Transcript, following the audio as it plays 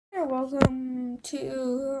welcome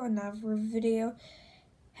to another video.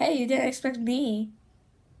 Hey, you didn't expect me.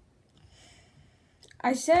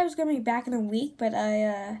 I said I was going to be back in a week, but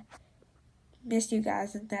I missed you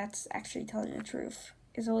guys, and that's actually telling the truth.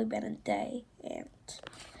 It's only been a day, and,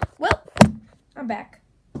 well, I'm back.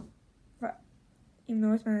 Even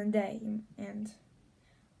though it's been a day, and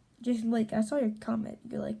just, like, I saw your comment.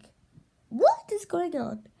 You're like, what is going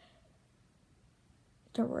on?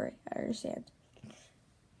 Don't worry, I understand.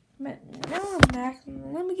 But now I'm back.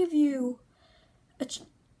 Let me give you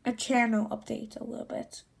a channel update a little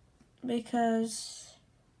bit, because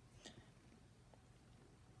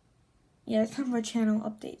it's time for a channel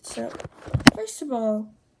update. So first of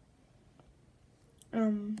all,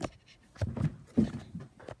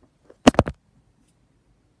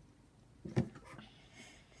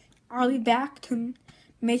 I'll be back to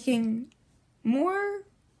making more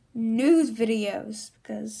news videos,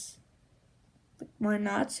 because why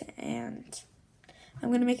not? And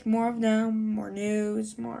I'm gonna make more of them, more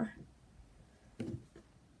news, more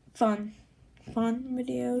fun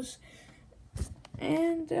videos,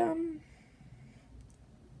 and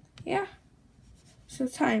yeah. So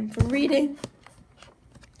time for reading.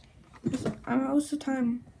 I'm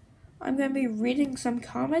gonna be reading some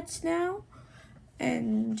comments now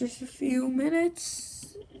in just a few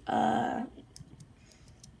minutes.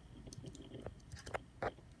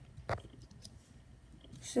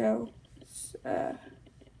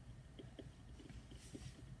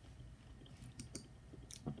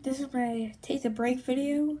 This is my take a break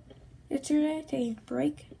video yesterday. Taking a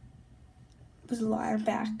break. It was a lie. I'm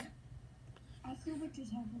back. I feel what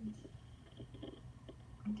just happened.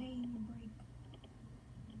 I'm taking a break.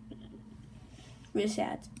 Really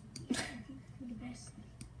sad. I think for the best.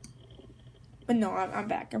 But no, I'm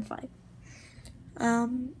back. I'm fine.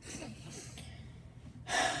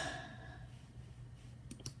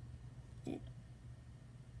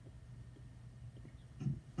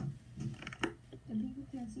 The people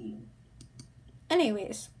can't see you.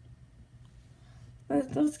 Anyways,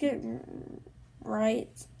 let's get right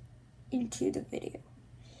into the video.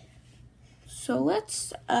 So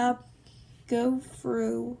let's go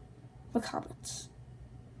through the comments.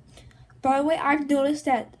 By the way, I've noticed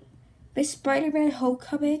that with Spider-Man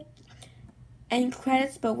Homecoming and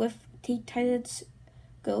credits, but with Teen Titans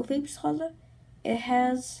Go theme song, it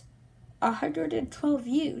has 112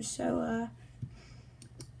 views. So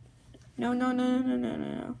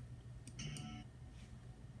no.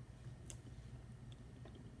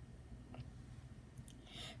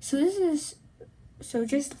 So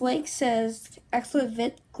just Blake says, excellent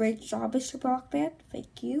vid, great job, Mr. Brockman.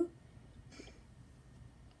 Thank you.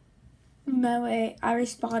 No way, I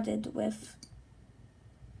responded with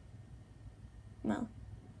no.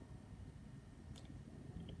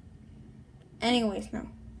 Anyways, no.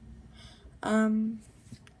 And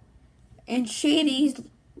Shady's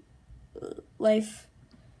life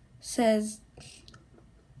says,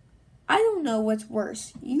 I don't know what's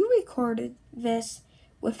worse. You recorded this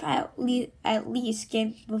without at least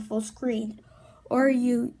getting the full screen, or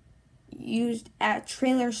you used a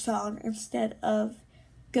trailer song instead of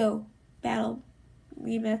Go Battle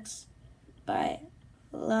Remix by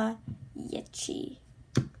La Yechi.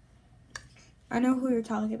 I know who you're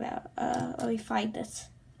talking about. Let me find this.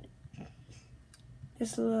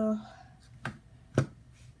 This little,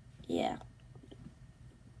 yeah.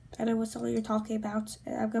 I know what song you're talking about,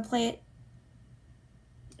 and I'm gonna play it.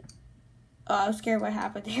 Oh, I was scared what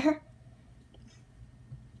happened there.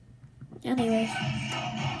 Anyways.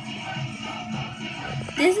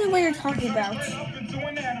 This is what you're talking about.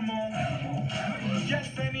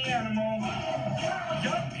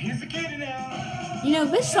 You know,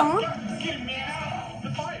 this song,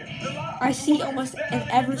 I see almost in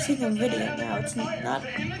every single video now. It's not,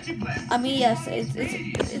 I mean, yes, it's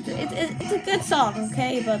a good song,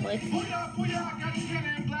 okay? But, like,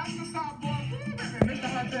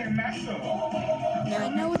 now I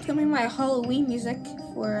know it's gonna be my Halloween music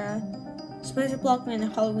for Spencer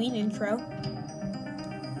Blockman Halloween intro.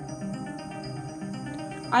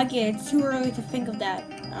 I get it's too early to think of that.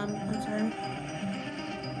 I'm sorry.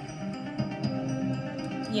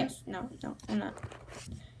 Yes, no, I'm not.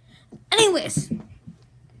 Anyways,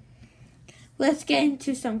 let's get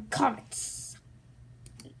into some comments.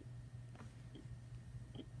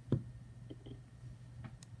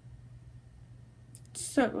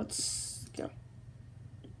 So let's go.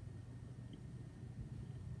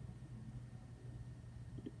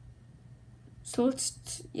 So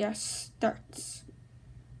let's start.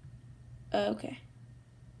 Okay.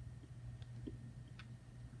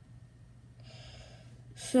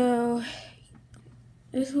 So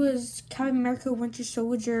This was Captain America, Winter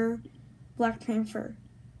Soldier, Black Panther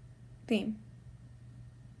theme.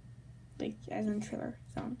 Like, as in trailer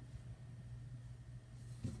song.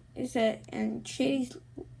 Is that, and Shady's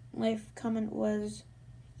life comment was,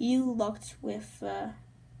 you looked with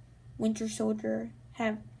Winter Soldier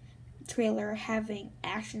trailer having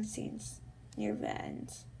action scenes near the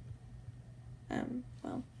end.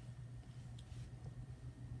 Well.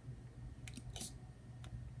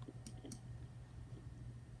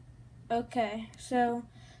 Okay, so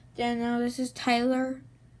then this is Tyler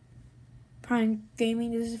Prime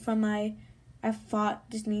Gaming. This is from I thought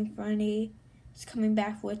Disney Infinity is coming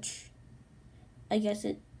back, which I guess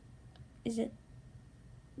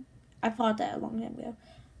I thought that a long time ago.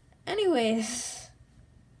 Anyways,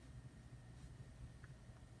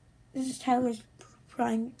 this is Tyler's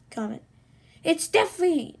Prime comment. It's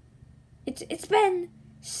definitely it's been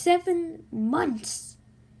 7 months.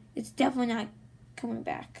 It's definitely not coming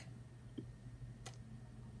back.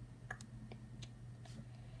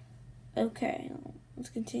 Okay, let's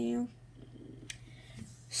continue.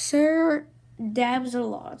 Sir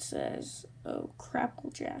Dabs-a-Lot says, oh,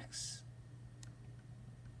 Crackle Jacks.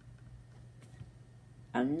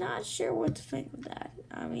 I'm not sure what to think of that.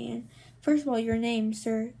 I mean, first of all, your name,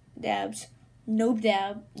 Sir Dabs. No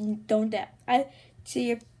dab, don't dab. I see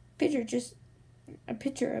your picture, just a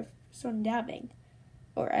picture of someone dabbing.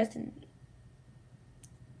 Or as in...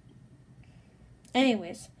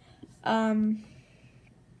 Anyways,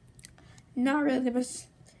 not really the best.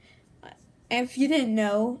 If you didn't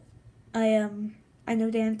know, I know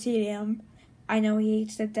Dan TDM. I know he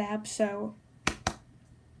hates the dab, so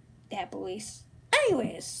dab police.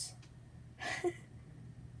 Anyways,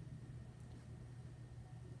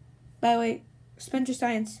 by the way, Spencer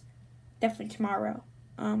Science definitely tomorrow.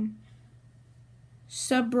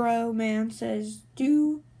 Subro Man says,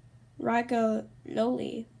 do Raga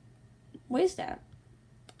Loli. What is that?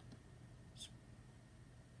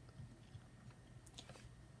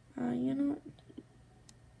 You know what?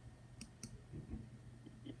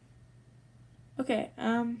 Okay,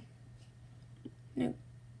 no.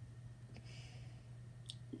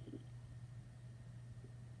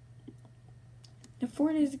 The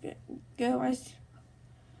 4 days ago,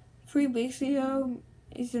 3 weeks ago,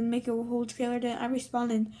 is to make a whole trailer that I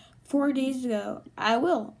responded 4 days ago. I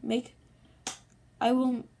will make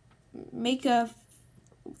a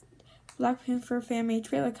Black Panther family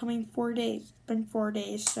trailer coming 4 days. It's been 4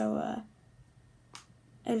 days, so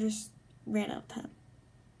I just ran out of time.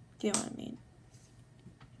 Do you know what I mean?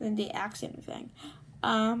 Then the accent thing.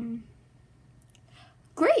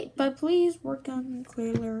 Great, but please work on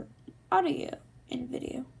clearer audio and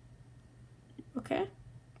video. Okay?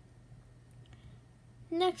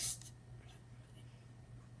 Next.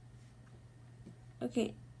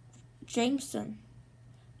 Okay, Jameson.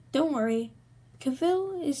 Don't worry,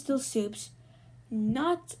 Cavill is still Soups.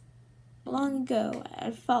 Not long ago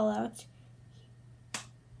at Fallout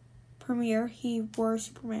premiere, he wore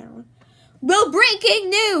Superman. Well, breaking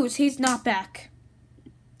news! He's not back.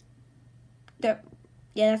 Yeah,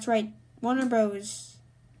 that's right. Warner Bros.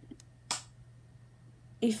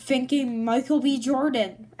 is thinking Michael B.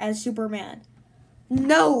 Jordan as Superman.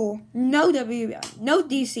 No WB, no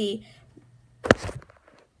DC.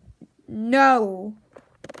 No.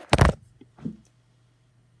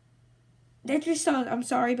 That just sounds, I'm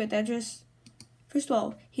sorry, but that just, first of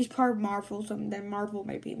all, he's part of Marvel, so then Marvel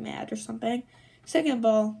might be mad or something. Second of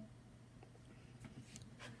all,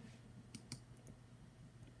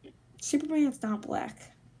 Superman's not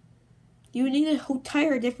black. You need a whole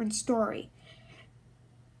entire different story.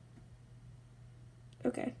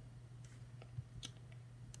 Okay.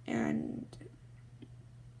 And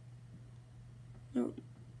no.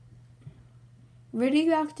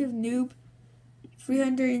 Radioactive Noob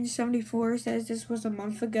 374 says this was a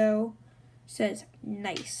month ago. Says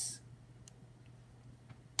nice.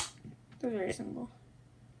 That's very simple.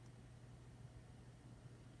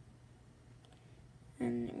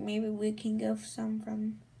 And maybe we can go for some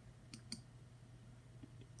from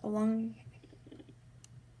along.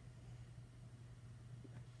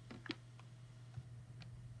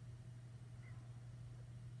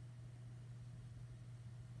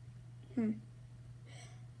 Okay.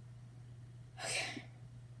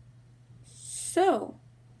 So,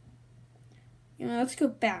 let's go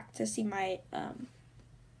back to see my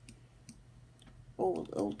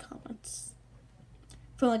old comments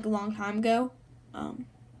from like a long time ago.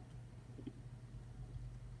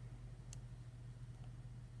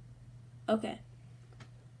 Okay.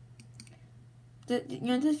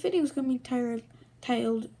 This video is gonna be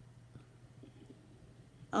titled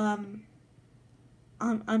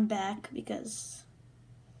I'm back because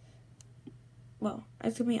well,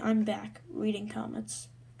 assuming I'm back reading comments.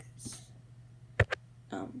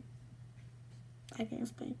 I can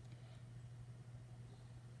explain.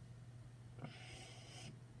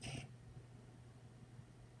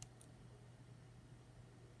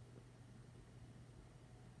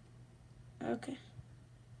 Okay.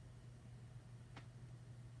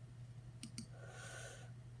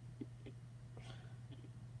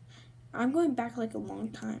 I'm going back like a long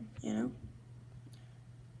time, you know?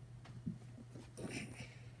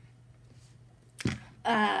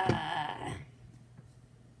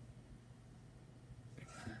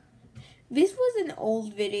 This was an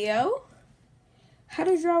old video. How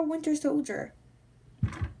to draw a Winter Soldier.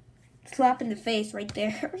 Slap in the face right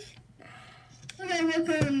there. Look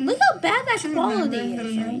how bad that quality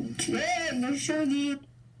is.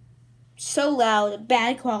 So loud,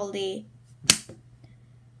 bad quality.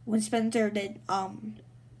 When Spencer did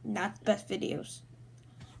not the best videos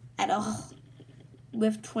at all.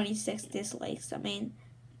 With 26 dislikes. I mean,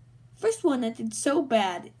 first one that did so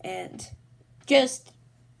bad and just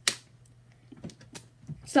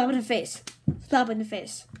slap in the face. Slap in the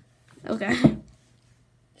face. Okay.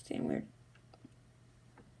 Staying weird.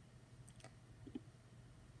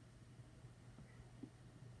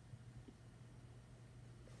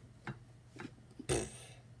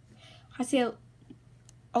 I see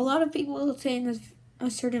a lot of people saying this a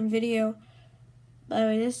certain video. By the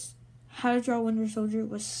way, this How to Draw Winter Soldier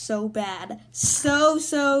was so bad. So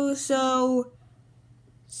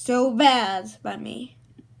bad by me.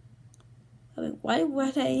 I mean, why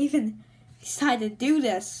would I even decide to do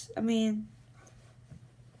this? I mean,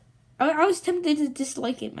 I was tempted to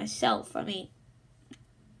dislike it myself. I mean,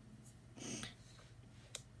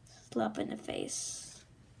 slap in the face.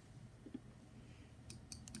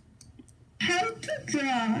 How to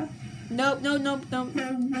draw? Nope.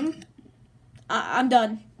 I'm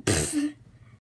done.